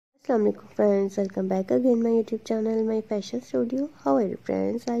Assalamualaikum friends, welcome back again my YouTube channel, my fashion studio. How are you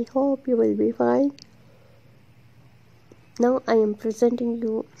friends? I hope you will be fine. Now I am presenting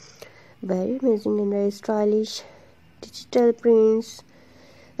you very amazing and very stylish digital prints,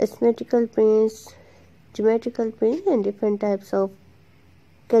 asymmetrical prints, geometrical prints and different types of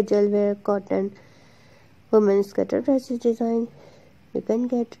casual wear, cotton, women's skater dresses design. You can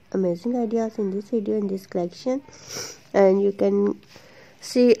get amazing ideas in this video, in this collection, and you can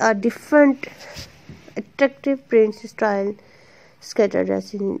see a different attractive print style skater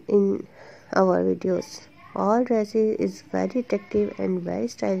dresses in our videos. All dresses is very attractive and very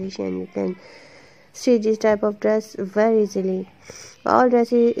stylish, and you can see this type of dress very easily. All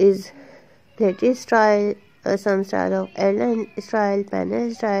dresses is plaited style, some style of airline style,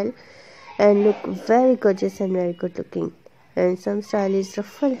 panel style, and look very gorgeous and very good looking. And some style is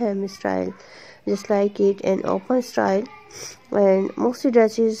ruffle hem style, just like it, and open style. And mostly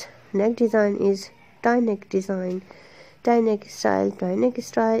dresses neck design is tie neck design, tie neck style. Tie neck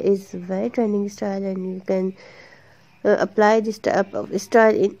style is very trending style, and you can apply this type of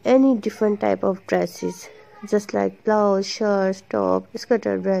style in any different type of dresses, just like blouse, shirts, top,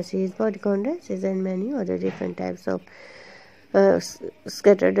 skater dresses, bodycon dresses, and many other different types of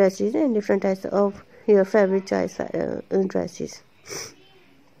skater dresses and different types of your favorite choice dresses.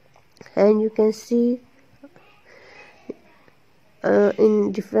 And you can see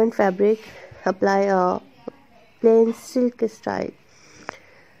in different fabric apply a plain silk style,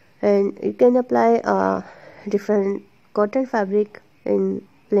 and you can apply a different cotton fabric in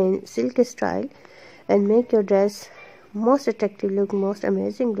plain silk style and make your dress most attractive look, most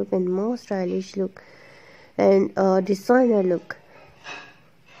amazing look, and most stylish look, and designer look.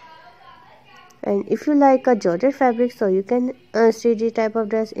 And if you like a georgette fabric, so you can see this type of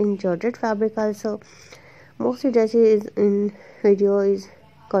dress in georgette fabric also. Mostly dresses in video is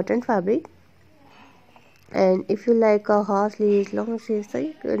cotton fabric. And if you like a half sleeves, long sleeves, so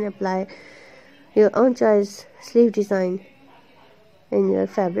you can apply your own choice sleeve design in your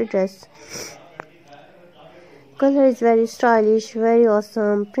fabric dress. Color is very stylish, very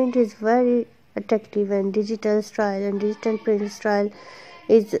awesome. Print is very attractive, and digital style and digital print style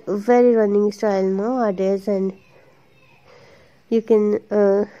is very running style nowadays, and you can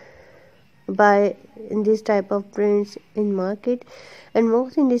buy in this type of prints in market, and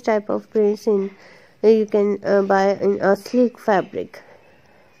most in this type of prints in you can buy in a sleek fabric.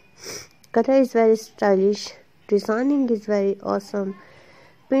 Color is very stylish, designing is very awesome,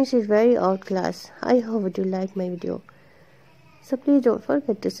 prints is very outclass. I hope you like my video, so please don't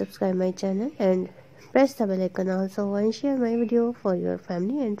forget to subscribe my channel and press the bell icon also, and share my video for your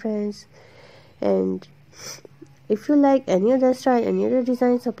family and friends. And if you like any other style, any other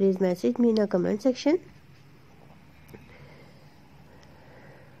design, so please message me in the comment section.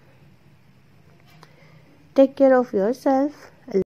 Take care of yourself.